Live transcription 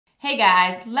Hey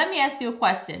guys, let me ask you a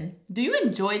question. Do you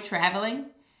enjoy traveling?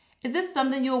 Is this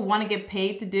something you'll want to get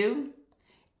paid to do?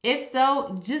 If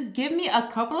so, just give me a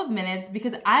couple of minutes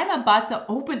because I'm about to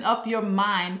open up your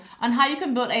mind on how you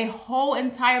can build a whole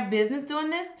entire business doing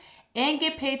this and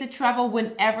get paid to travel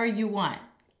whenever you want.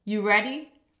 You ready?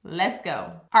 Let's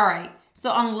go. All right,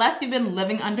 so unless you've been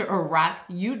living under a rock,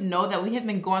 you know that we have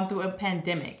been going through a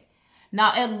pandemic.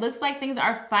 Now, it looks like things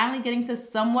are finally getting to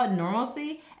somewhat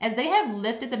normalcy as they have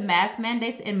lifted the mask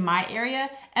mandates in my area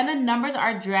and the numbers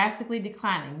are drastically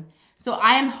declining. So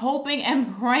I am hoping and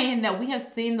praying that we have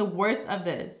seen the worst of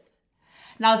this.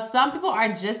 Now, some people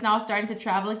are just now starting to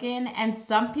travel again and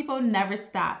some people never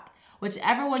stopped.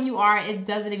 Whichever one you are, it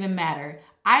doesn't even matter.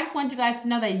 I just want you guys to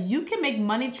know that you can make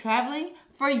money traveling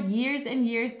for years and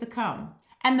years to come.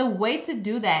 And the way to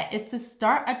do that is to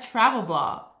start a travel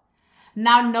blog.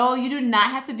 Now, no, you do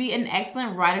not have to be an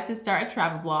excellent writer to start a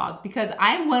travel blog because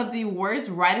I am one of the worst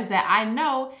writers that I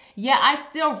know, yet I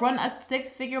still run a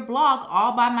six-figure blog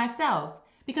all by myself.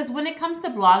 Because when it comes to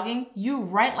blogging, you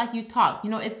write like you talk.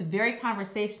 It's very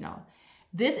conversational.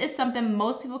 This is something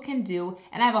most people can do,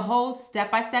 and I have a whole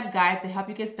step-by-step guide to help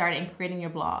you get started in creating your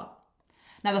blog.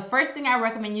 Now, the first thing I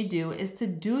recommend you do is to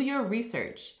do your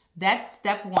research. That's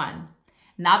step one.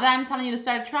 Now that I'm telling you to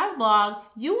start a travel blog,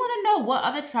 you want to know what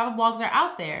other travel blogs are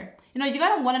out there. You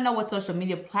gotta want to know what social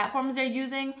media platforms they're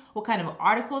using, what kind of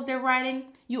articles they're writing.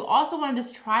 You also want to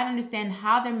just try to understand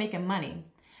how they're making money.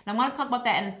 Now, I want to talk about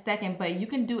that in a second, but you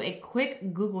can do a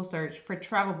quick Google search for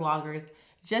travel bloggers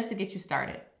just to get you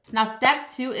started. Now, step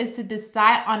two is to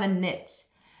decide on a niche.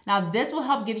 Now, this will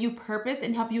help give you purpose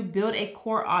and help you build a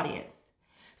core audience.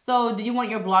 So, do you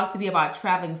want your blog to be about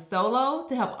traveling solo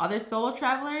to help other solo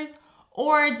travelers?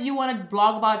 Or do you want to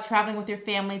blog about traveling with your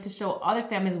family to show other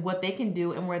families what they can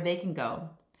do and where they can go?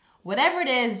 Whatever it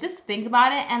is, just think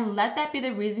about it and let that be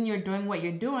the reason you're doing what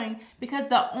you're doing because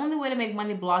the only way to make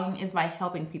money blogging is by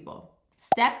helping people.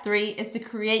 Step three is to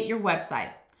create your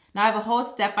website. Now, I have a whole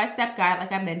step-by-step guide,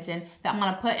 like I mentioned, that I'm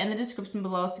going to put in the description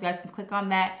below so you guys can click on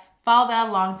that, follow that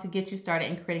along to get you started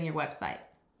in creating your website.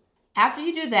 After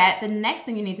you do that, the next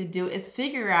thing you need to do is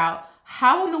figure out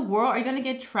how in the world are you going to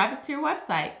get traffic to your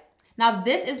website. Now,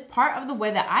 this is part of the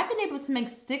way that I've been able to make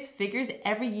six figures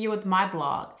every year with my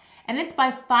blog. And it's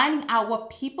by finding out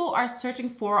what people are searching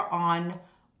for on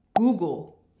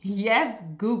Google. Yes,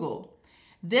 Google.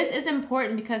 This is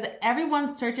important because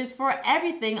everyone searches for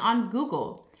everything on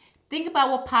Google. Think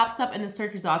about what pops up in the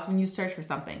search results when you search for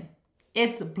something.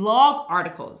 It's blog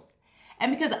articles.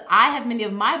 And because I have many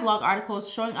of my blog articles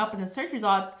showing up in the search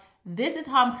results, this is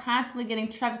how I'm constantly getting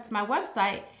traffic to my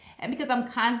website. And because I'm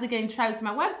constantly getting traffic to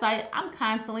my website, I'm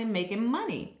constantly making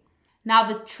money. Now,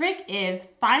 the trick is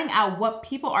finding out what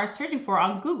people are searching for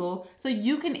on Google so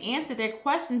you can answer their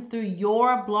questions through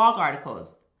your blog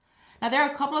articles. Now, there are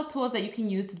a couple of tools that you can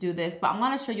use to do this, but I'm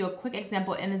going to show you a quick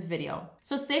example in this video.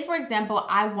 So say, for example,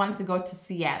 I wanted to go to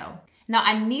Seattle. Now,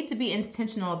 I need to be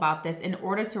intentional about this in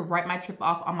order to write my trip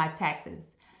off on my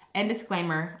taxes. And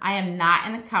disclaimer, I am not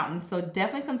an accountant, so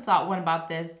definitely consult one about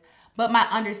this. But my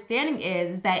understanding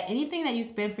is that anything that you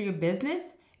spend for your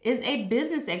business is a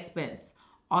business expense,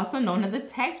 also known as a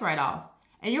tax write-off,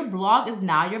 and your blog is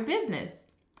now your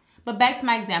business. But back to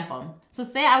my example. So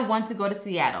say I want to go to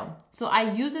Seattle. So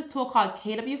I use this tool called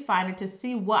KW Finder to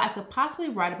see what I could possibly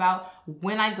write about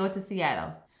when I go to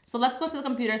Seattle. So let's go to the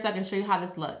computer so I can show you how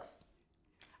this looks.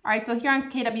 All right, so here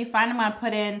on KW Finder, I'm going to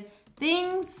put in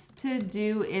things to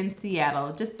do in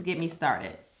Seattle just to get me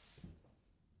started.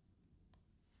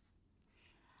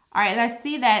 All right, and I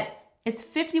see that it's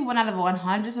 51 out of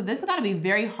 100, so this is going to be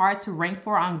very hard to rank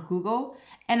for on Google.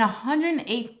 And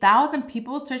 108,000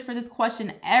 people search for this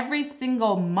question every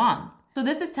single month. So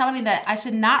this is telling me that I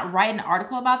should not write an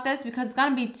article about this because it's going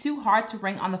to be too hard to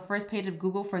rank on the first page of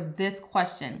Google for this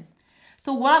question.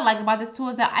 So what I like about this tool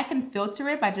is that I can filter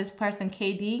it by just pressing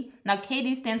KD. Now,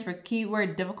 KD stands for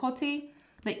keyword difficulty.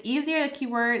 The easier the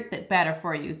keyword, the better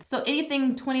for you. So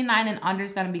anything 29 and under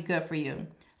is going to be good for you.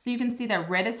 So you can see that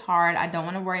red is hard. I don't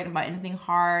want to worry about anything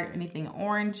hard, anything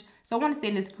orange. So I want to stay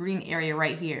in this green area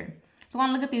right here. So I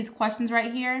want to look at these questions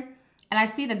right here. And I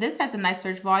see that this has a nice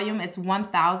search volume. It's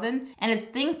 1,000. And it's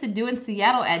things to do in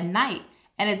Seattle at night.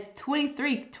 And it's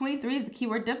 23. 23 is the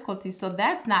keyword difficulty. So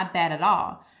that's not bad at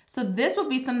all. So this would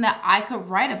be something that I could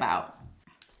write about.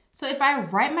 So if I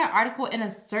write my article in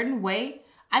a certain way,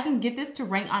 I can get this to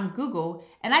rank on Google.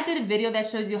 And I did a video that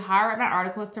shows you how I write my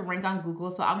articles to rank on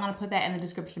Google. So I'm going to put that in the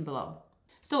description below.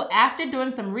 So after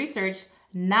doing some research,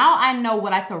 now I know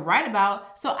what I could write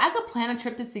about. So I could plan a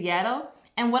trip to Seattle.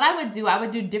 And what I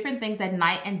would do different things at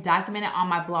night and document it on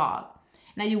my blog.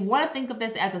 Now you want to think of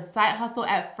this as a side hustle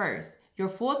at first. Your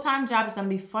full-time job is going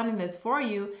to be funding this for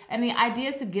you, and the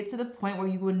idea is to get to the point where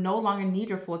you will no longer need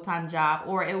your full-time job,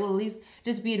 or it will at least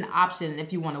just be an option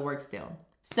if you want to work still.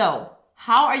 So,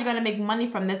 how are you going to make money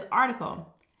from this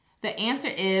article? The answer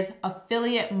is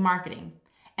affiliate marketing.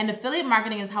 And affiliate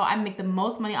marketing is how I make the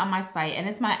most money on my site, and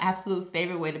it's my absolute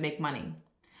favorite way to make money.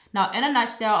 Now, in a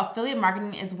nutshell, affiliate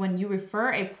marketing is when you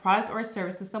refer a product or a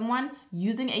service to someone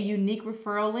using a unique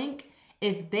referral link.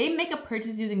 If they make a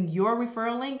purchase using your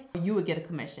referral link, you would get a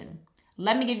commission.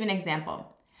 Let me give you an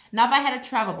example. Now, if I had a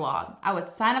travel blog, I would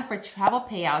sign up for travel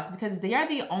payouts because they are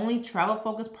the only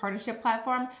travel-focused partnership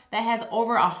platform that has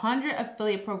over 100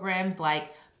 affiliate programs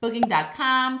like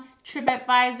Booking.com,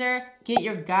 TripAdvisor, Get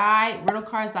Your Guide,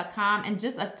 RentalCars.com, and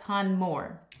just a ton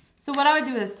more. So what I would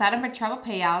do is sign up for travel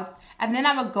payouts, and then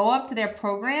I would go up to their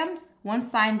programs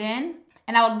once signed in,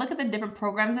 and I would look at the different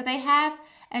programs that they have,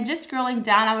 and just scrolling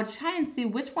down, I would try and see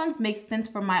which ones make sense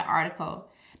for my article.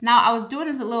 Now, I was doing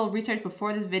this a little research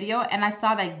before this video, and I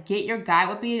saw that Get Your Guide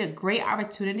would be a great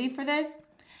opportunity for this.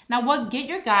 Now, what Get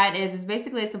Your Guide is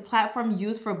basically it's a platform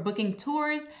used for booking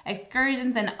tours,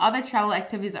 excursions, and other travel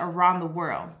activities around the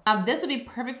world. Now, this would be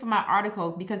perfect for my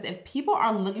article because if people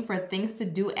are looking for things to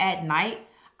do at night,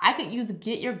 I could use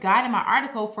Get Your Guide in my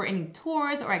article for any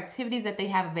tours or activities that they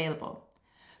have available.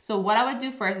 So what I would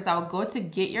do first is I would go to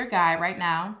Get Your Guide right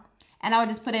now, and I would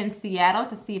just put in Seattle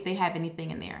to see if they have anything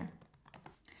in there.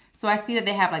 So I see that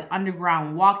they have like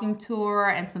underground walking tour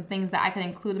and some things that I can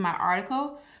include in my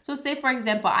article. So say for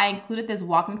example, I included this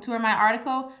walking tour in my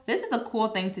article. This is a cool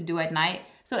thing to do at night.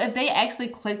 So if they actually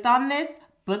clicked on this,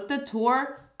 booked the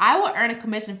tour, I will earn a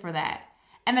commission for that.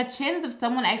 And the chances of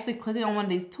someone actually clicking on one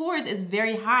of these tours is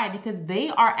very high because they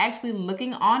are actually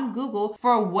looking on Google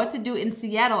for what to do in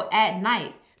Seattle at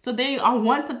night. So they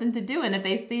want something to do, and if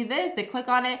they see this, they click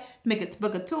on it, make it to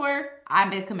book a tour, I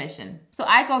make a commission. So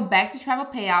I go back to travel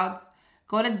payouts,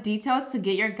 go to details to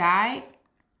Get Your Guide,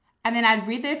 and then I'd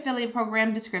read the affiliate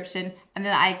program description, and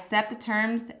then I accept the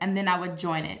terms, and then I would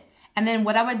join it. And then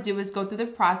what I would do is go through the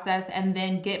process and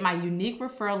then get my unique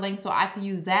referral link so I can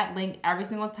use that link every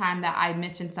single time that I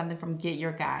mention something from Get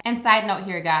Your Guide. And side note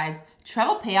here, guys,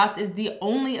 Travel Payouts is the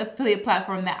only affiliate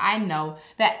platform that I know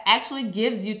that actually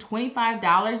gives you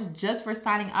 $25 just for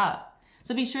signing up.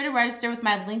 So be sure to register with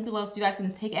my link below so you guys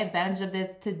can take advantage of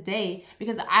this today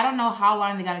because I don't know how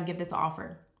long they're gonna give this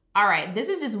offer. All right, this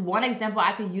is just one example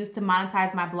I could use to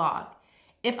monetize my blog.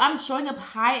 If I'm showing up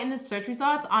high in the search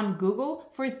results on Google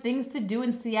for things to do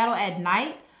in Seattle at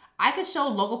night, I could show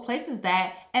local places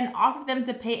that and offer them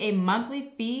to pay a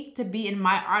monthly fee to be in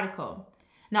my article.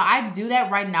 Now, I do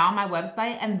that right now on my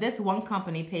website, and this one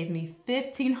company pays me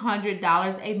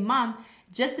 $1,500 a month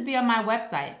just to be on my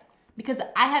website because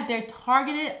I have their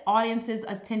targeted audience's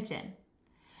attention.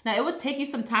 Now, it would take you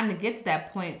some time to get to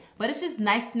that point, but it's just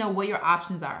nice to know what your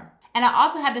options are. And I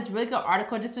also have this really good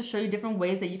article just to show you different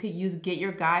ways that you could use Get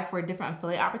Your Guide for different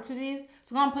affiliate opportunities.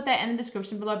 So I'm gonna put that in the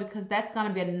description below because that's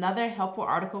gonna be another helpful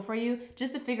article for you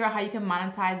just to figure out how you can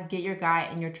monetize Get Your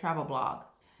Guide in your travel blog.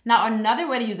 Now, another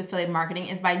way to use affiliate marketing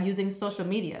is by using social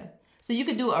media. So you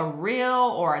could do a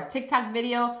reel or a TikTok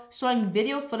video showing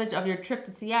video footage of your trip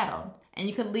to Seattle. And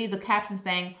you could leave the caption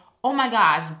saying, "Oh my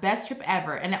gosh, best trip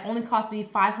ever, and it only cost me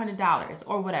 $500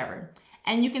 or whatever.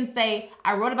 And you can say,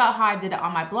 "I wrote about how I did it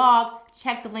on my blog,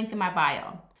 check the link in my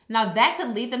bio." Now that could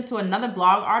lead them to another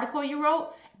blog article you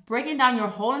wrote, breaking down your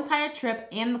whole entire trip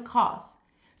and the cost.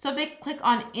 So if they click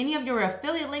on any of your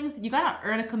affiliate links, you're gonna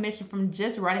earn a commission from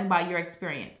just writing about your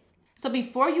experience. So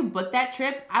before you book that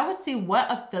trip, I would see what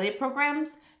affiliate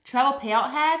programs Travel Payout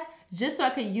has just so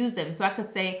I could use them. So I could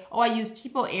say, oh, I use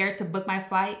Cheapo Air to book my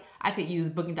flight. I could use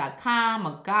Booking.com,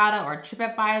 Agata, or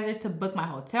TripAdvisor to book my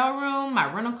hotel room,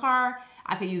 my rental car.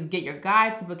 I could use Get Your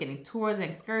Guide to book any tours and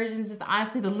excursions. Just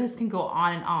honestly, the list can go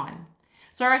on and on.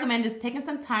 So I recommend just taking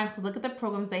some time to look at the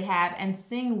programs they have and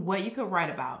seeing what you could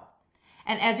write about.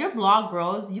 And as your blog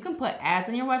grows, you can put ads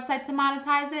on your website to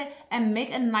monetize it and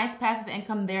make a nice passive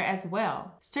income there as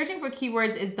well. Searching for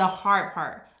keywords is the hard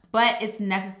part, but it's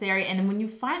necessary. And when you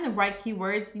find the right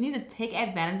keywords, you need to take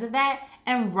advantage of that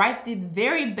and write the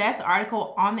very best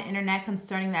article on the internet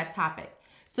concerning that topic.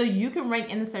 So you can rank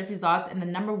in the search results in the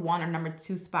 #1 or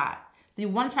 #2 spot. So you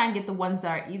want to try and get the ones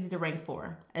that are easy to rank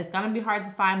for. It's going to be hard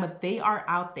to find, but they are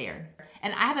out there.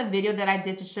 And I have a video that I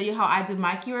did to show you how I do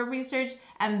my keyword research.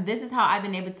 And this is how I've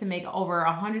been able to make over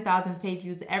 100,000 page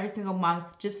views every single month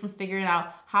just from figuring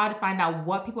out how to find out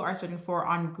what people are searching for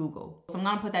on Google. So I'm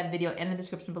going to put that video in the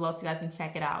description below so you guys can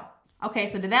check it out. Okay,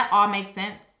 so did that all make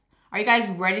sense? Are you guys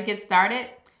ready to get started?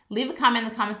 Leave a comment in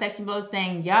the comment section below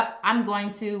saying, "Yup, I'm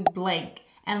going to blank."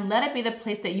 and let it be the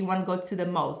place that you want to go to the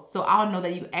most, so I'll know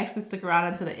that you actually stuck around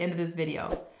until the end of this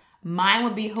video. Mine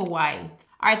would be Hawaii. All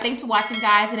right, thanks for watching,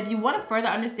 guys. And if you want to further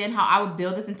understand how I would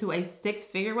build this into a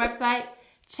 6-figure website,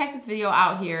 check this video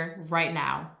out here right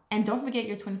now. And don't forget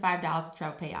your $25 of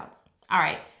travel payouts. All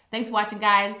right, thanks for watching,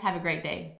 guys. Have a great day.